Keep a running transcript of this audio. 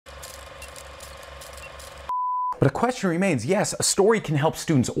But a question remains, yes, a story can help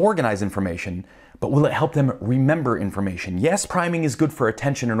students organize information, but will it help them remember information? Yes, priming is good for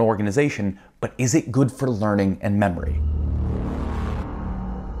attention and organization, but is it good for learning and memory?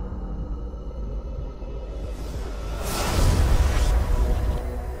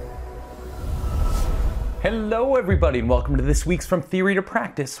 Hello everybody, and welcome to this week's From Theory to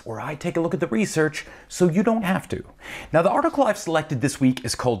Practice, where I take a look at the research so you don't have to. Now, the article I've selected this week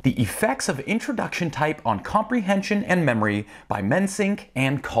is called The Effects of Introduction Type on Comprehension and Memory by Mensink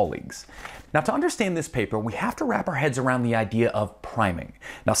and colleagues. Now, to understand this paper, we have to wrap our heads around the idea of priming.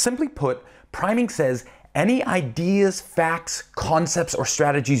 Now, simply put, priming says any ideas, facts, concepts, or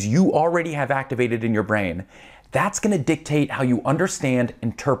strategies you already have activated in your brain, that's going to dictate how you understand,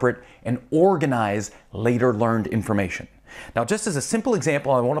 interpret, and organize later learned information. Now, just as a simple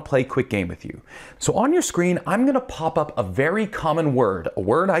example, I want to play a quick game with you. So on your screen, I'm going to pop up a very common word, a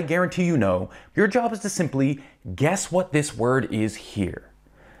word I guarantee you know. Your job is to simply guess what this word is here.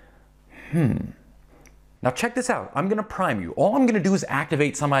 Now check this out. I'm going to prime you. All I'm going to do is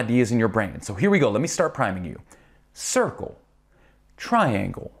activate some ideas in your brain. So here we go. Let me start priming you. Circle,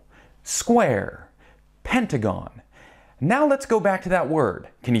 triangle, square, pentagon. Now let's go back to that word.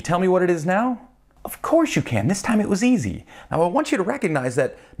 Can you tell me what it is now? Of course you can. This time it was easy. Now I want you to recognize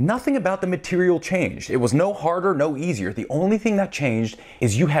that nothing about the material changed. It was no harder, no easier. The only thing that changed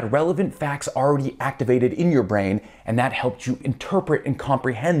is you had relevant facts already activated in your brain, and that helped you interpret and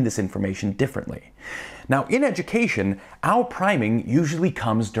comprehend this information differently. Now, in education, our priming usually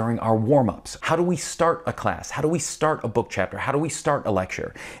comes during our warm-ups. How do we start a class? How do we start a book chapter? How do we start a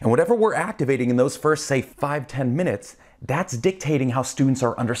lecture? And whatever we're activating in those first, say, 5-10 minutes, that's dictating how students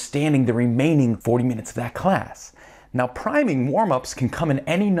are understanding the remaining 40 minutes of that class. Now, priming warm-ups can come in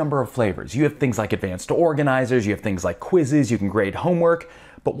any number of flavors. You have things like advanced organizers, you have things like quizzes, you can grade homework,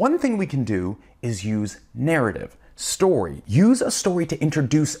 but one thing we can do is use narrative. Story. Use a story to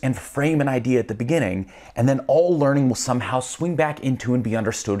introduce and frame an idea at the beginning, and then all learning will somehow swing back into and be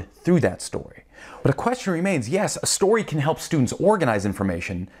understood through that story. But a question remains, yes, a story can help students organize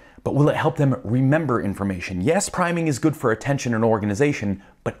information, but will it help them remember information? Yes, priming is good for attention and organization,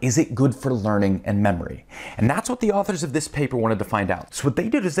 but is it good for learning and memory? And that's what the authors of this paper wanted to find out. So what they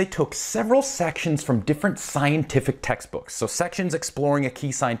did is they took several sections from different scientific textbooks, so sections exploring a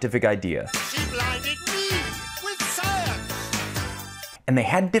key scientific idea. She blinded me with science! And they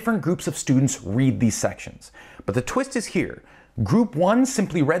had different groups of students read these sections. But the twist is here. Group 1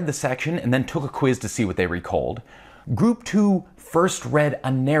 simply read the section and then took a quiz to see what they recalled. Group 2 first read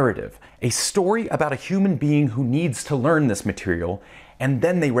a narrative, a story about a human being who needs to learn this material, and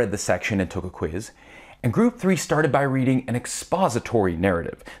then they read the section and took a quiz. And Group 3 started by reading an expository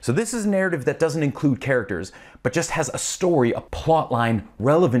narrative. So this is a narrative that doesn't include characters, but just has a story, a plot line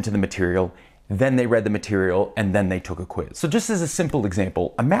relevant to the material. Then they read the material, and then they took a quiz. So just as a simple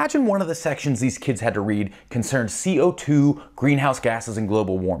example, imagine one of the sections these kids had to read concerned CO2, greenhouse gases, and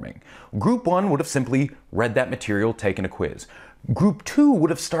global warming. Group 1 would have simply read that material, taken a quiz. Group 2 would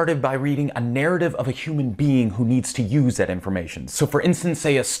have started by reading a narrative of a human being who needs to use that information. So for instance,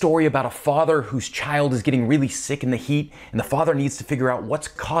 say a story about a father whose child is getting really sick in the heat, and the father needs to figure out what's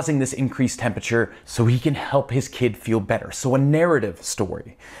causing this increased temperature so he can help his kid feel better. So a narrative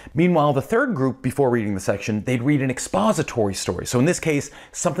story. Meanwhile, the third group, before reading the section, they'd read an expository story. So in this case,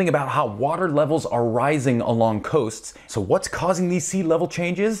 something about how water levels are rising along coasts. So what's causing these sea level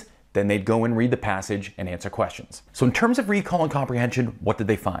changes? Then they'd go and read the passage and answer questions. So in terms of recall and comprehension, what did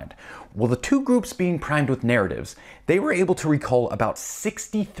they find? Well, the two groups being primed with narratives, they were able to recall about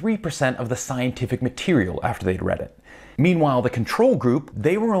 63% of the scientific material after they'd read it. Meanwhile, the control group,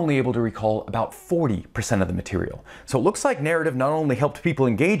 they were only able to recall about 40% of the material. So it looks like narrative not only helped people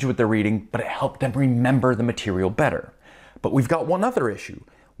engage with their reading, but it helped them remember the material better. But we've got one other issue.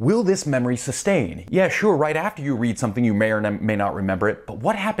 Will this memory sustain? Yeah, sure, right after you read something you may or may not remember it, but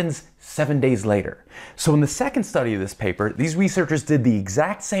what happens 7 days later? So in the second study of this paper, these researchers did the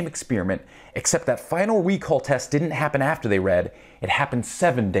exact same experiment, except that final recall test didn't happen after they read, it happened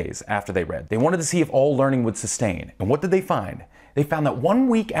 7 days after they read. They wanted to see if all learning would sustain. And what did they find? They found that 1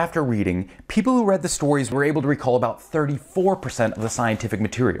 week after reading, people who read the stories were able to recall about 34% of the scientific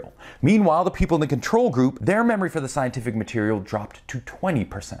material. Meanwhile, the people in the control group, their memory for the scientific material dropped to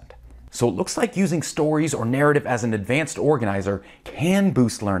 20%. So it looks like using stories or narrative as an advanced organizer can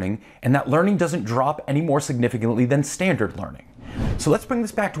boost learning, and that learning doesn't drop any more significantly than standard learning. So let's bring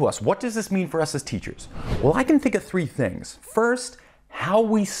this back to us. What does this mean for us as teachers? Well, I can think of 3 things. First, how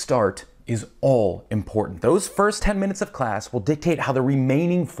we start is all important. Those first 10 minutes of class will dictate how the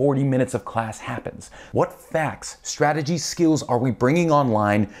remaining 40 minutes of class happens. What facts, strategies, skills are we bringing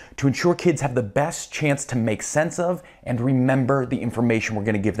online to ensure kids have the best chance to make sense of and remember the information we're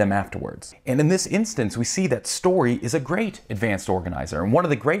going to give them afterwards? And in this instance, we see that story is a great advanced organizer. And one of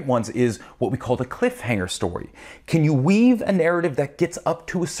the great ones is what we call the cliffhanger story. Can you weave a narrative that gets up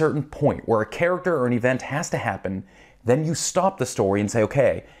to a certain point where a character or an event has to happen, then you stop the story and say,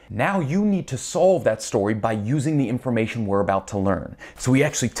 okay, now you need to solve that story by using the information we're about to learn. So we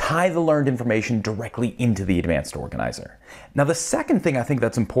actually tie the learned information directly into the advanced organizer. Now, the second thing I think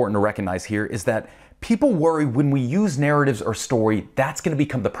that's important to recognize here is that people worry when we use narratives or story, that's going to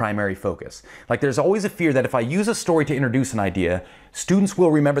become the primary focus. Like, there's always a fear that if I use a story to introduce an idea, students will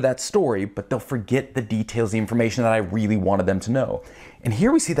remember that story, but they'll forget the details, the information that I really wanted them to know. And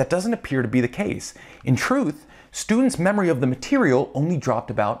here we see that doesn't appear to be the case. In truth, students' memory of the material only dropped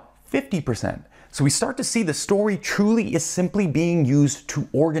about 50%. So we start to see the story truly is simply being used to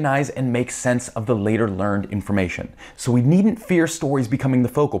organize and make sense of the later learned information. So we needn't fear stories becoming the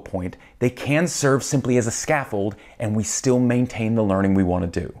focal point. They can serve simply as a scaffold, and we still maintain the learning we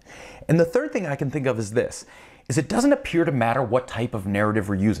want to do. And the third thing I can think of is this, is it doesn't appear to matter what type of narrative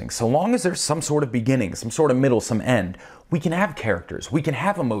we're using. So long as there's some sort of beginning, some sort of middle, some end, we can have characters, we can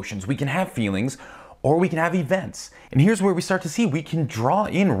have emotions, we can have feelings, or we can have events. And here's where we start to see we can draw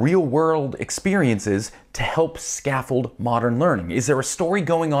in real-world experiences to help scaffold modern learning. Is there a story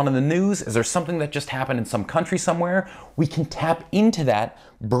going on in the news? Is there something that just happened in some country somewhere? We can tap into that,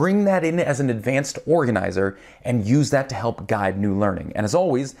 bring that in as an advanced organizer, and use that to help guide new learning. And as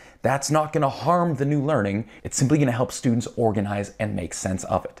always, that's not going to harm the new learning. It's simply going to help students organize and make sense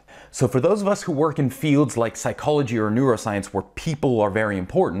of it. So for those of us who work in fields like psychology or neuroscience where people are very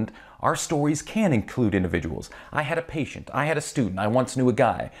important, our stories can include individuals. I had a patient, I had a student, I once knew a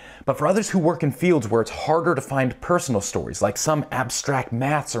guy. But for others who work in fields where it's harder to find personal stories, like some abstract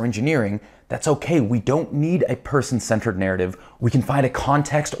maths or engineering, that's okay. We don't need a person-centered narrative. We can find a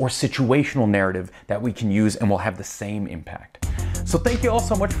context or situational narrative that we can use and will have the same impact. So thank you all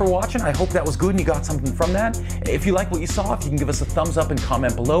so much for watching. I hope that was good and you got something from that. If you like what you saw, if you can give us a thumbs up and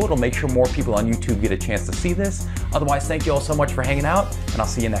comment below, it'll make sure more people on YouTube get a chance to see this. Otherwise, thank you all so much for hanging out, and I'll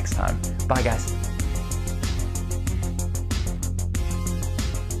see you next time. Bye, guys.